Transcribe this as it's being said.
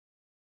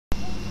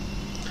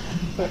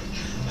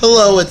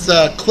Hello, it's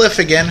Cliff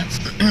again.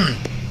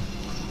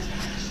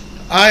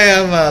 I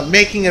am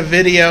making a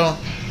video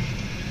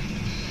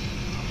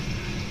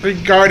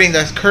regarding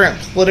the current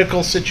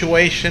political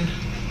situation.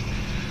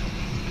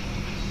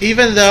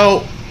 Even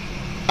though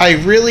I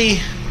really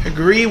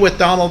agree with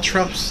Donald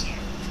Trump's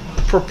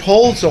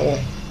proposal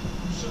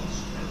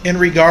in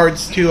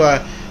regards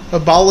to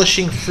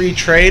abolishing free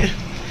trade,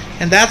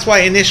 and that's why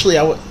initially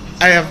I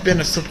have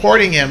been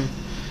supporting him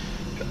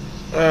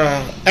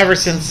ever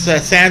since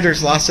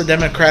Sanders lost the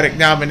Democratic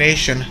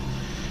nomination.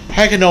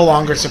 I can no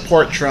longer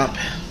support Trump.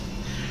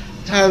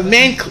 The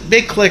main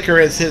big clicker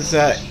is his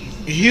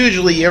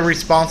hugely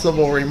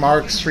irresponsible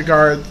remarks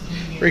regarding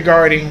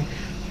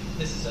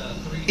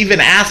even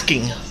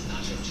asking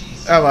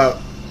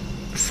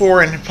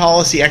foreign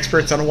policy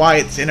experts on why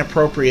it's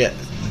inappropriate,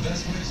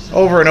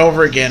 over and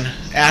over again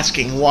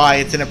asking why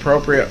it's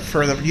inappropriate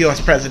for the U.S.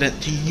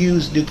 president to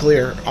use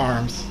nuclear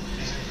arms.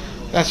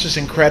 That's just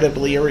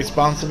incredibly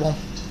irresponsible.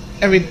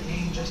 I mean,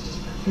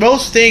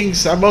 most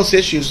things, on most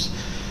issues,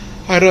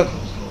 I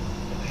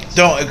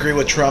don't agree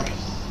with Trump.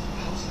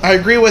 I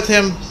agree with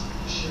him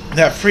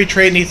that free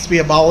trade needs to be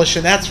abolished,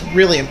 and that's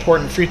really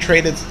important. Free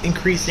trade is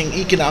increasing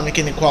economic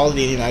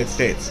inequality in the United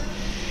States.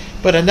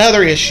 But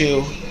another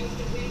issue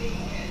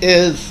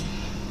is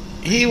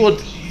he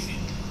would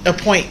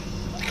appoint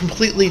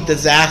completely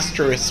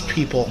disastrous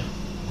people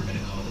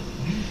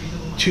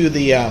to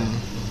the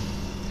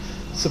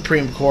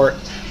Supreme Court.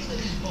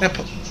 And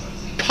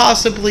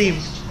possibly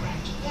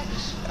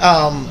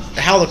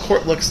how the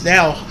court looks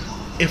now,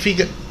 if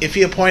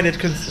he appointed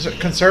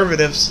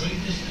conservatives,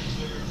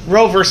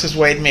 Roe versus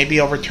Wade may be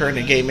overturned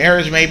and gay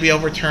marriage may be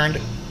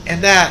overturned,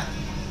 and that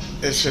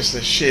is just a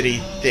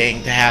shitty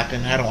thing to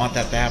happen. I don't want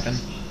that to happen.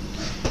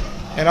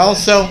 And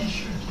also,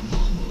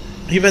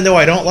 even though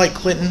I don't like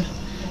Clinton,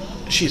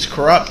 she's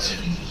corrupt.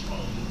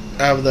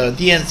 The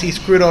DNC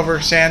screwed over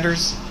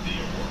Sanders.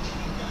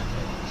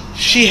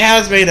 She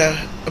has made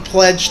a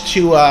pledge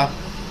to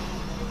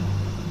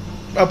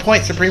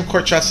appoint Supreme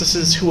Court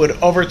justices who would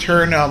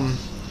overturn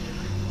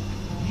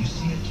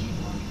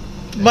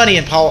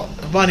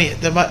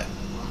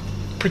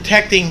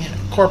protecting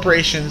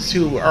corporations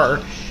who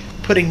are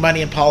putting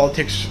money in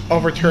politics,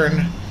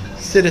 overturn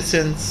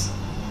Citizens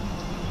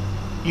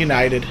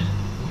United.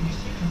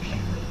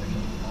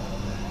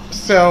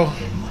 So,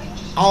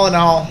 all in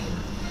all,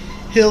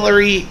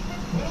 Hillary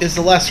is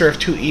the lesser of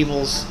two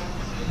evils.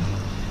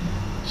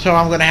 So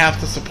I'm going to have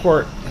to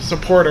support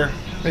her,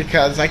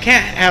 because we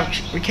can't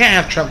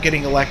have Trump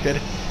getting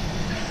elected.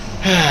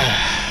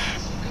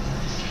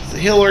 So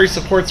Hillary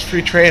supports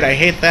free trade. I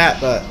hate that,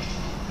 but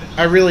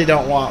I really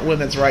don't want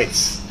women's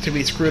rights to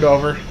be screwed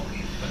over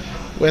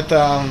with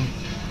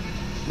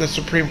the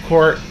Supreme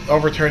Court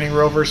overturning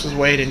Roe versus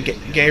Wade and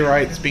gay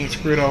rights being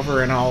screwed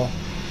over and all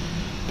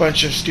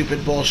bunch of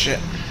stupid bullshit.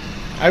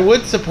 I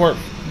would support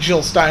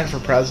Jill Stein for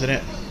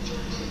president,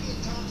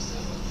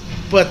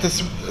 but the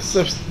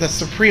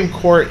Supreme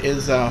Court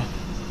is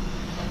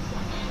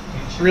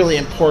really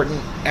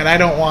important, and I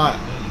don't want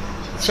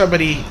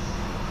somebody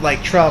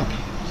like Trump,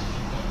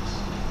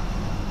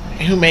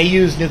 who may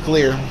use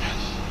nuclear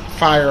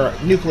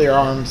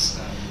arms,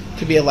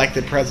 to be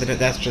elected president.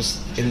 That's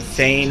just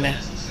insane.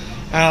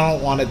 I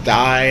don't want to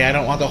die. I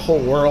don't want the whole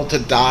world to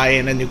die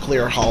in a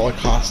nuclear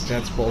holocaust.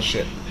 That's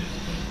bullshit.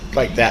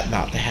 Like that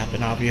not to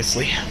happen,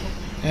 obviously.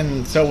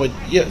 And so would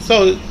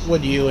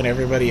you and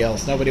everybody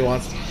else. Nobody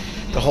wants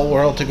the whole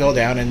world to go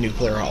down in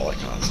nuclear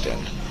holocaust.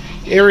 And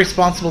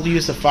irresponsible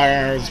use of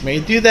firearms may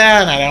do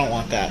that, and I don't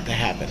want that to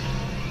happen.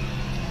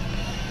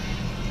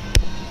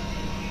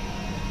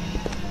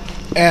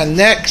 And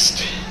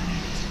next,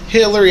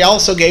 Hillary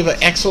also gave an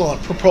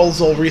excellent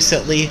proposal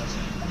recently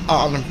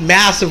on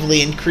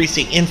massively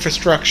increasing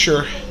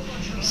infrastructure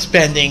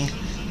spending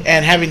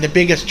and having the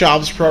biggest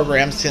jobs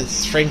program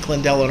since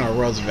Franklin Delano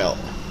Roosevelt.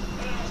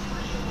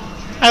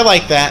 I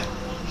like that.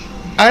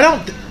 I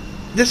don't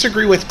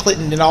disagree with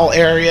Clinton in all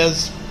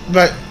areas,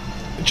 but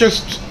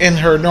just in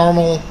her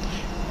normal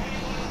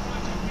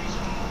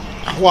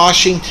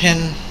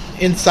Washington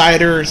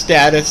insider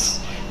status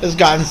has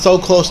gotten so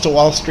close to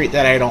Wall Street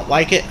that I don't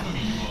like it,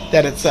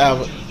 that it's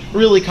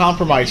really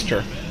compromised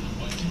her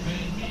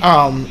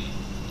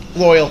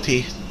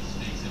loyalty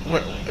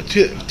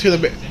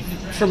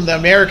from the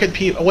American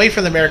people, away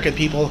from the American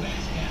people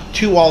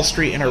to Wall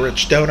Street and her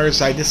rich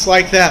donors. I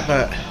dislike that,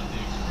 but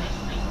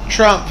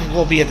Trump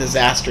will be a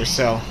disaster,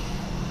 so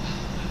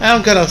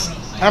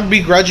I'm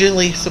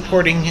begrudgingly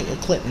supporting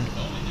Clinton.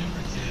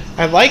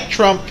 I like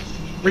Trump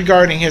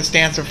regarding his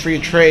stance of free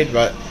trade,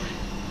 but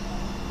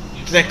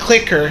the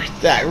clicker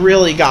that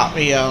really got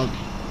me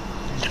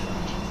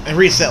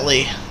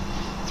recently,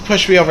 to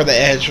push me over the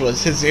edge,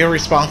 was his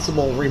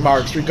irresponsible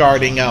remarks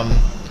regarding the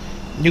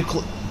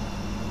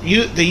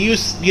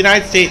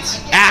United States'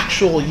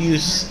 actual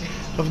use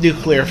of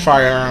nuclear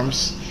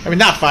firearms. I mean,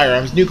 not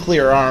firearms,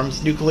 nuclear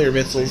arms, nuclear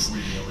missiles,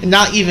 and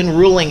not even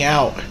ruling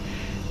out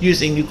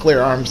using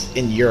nuclear arms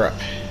in Europe.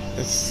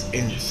 That's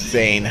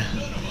insane.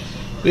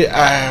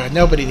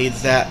 Nobody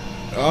needs that.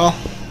 Well,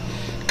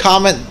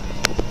 comment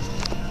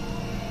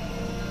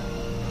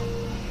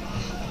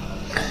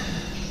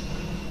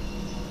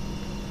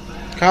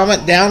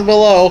Comment down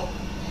below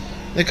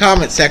in the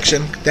comment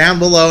section. Down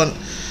below in the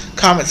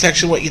comment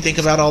section what you think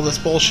about all this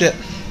bullshit.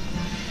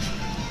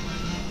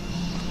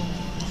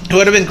 It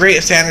would have been great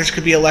if Sanders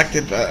could be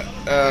elected, but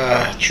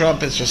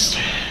Trump is just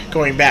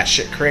going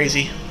batshit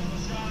crazy.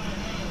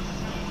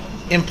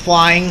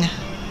 Implying,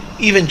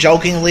 even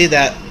jokingly,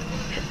 that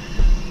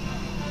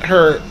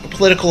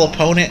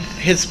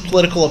his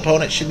political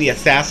opponent should be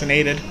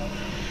assassinated.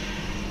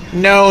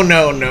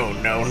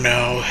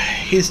 No.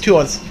 He's too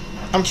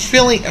I'm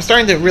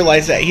starting to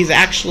realize that he's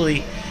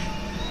actually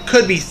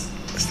could be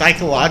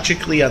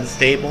psychologically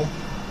unstable.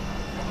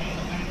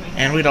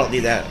 And we don't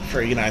need that for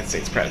a United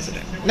States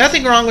president.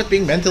 Nothing wrong with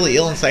being mentally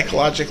ill and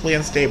psychologically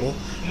unstable.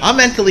 I'm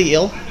mentally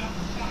ill.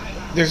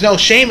 There's no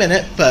shame in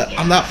it, but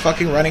I'm not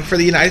fucking running for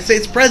the United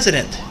States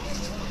president.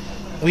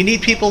 We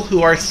need people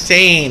who are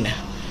sane,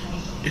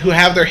 who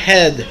have their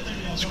head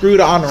screwed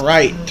on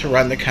right to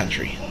run the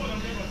country.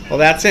 Well,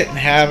 that's it, and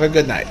have a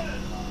good night.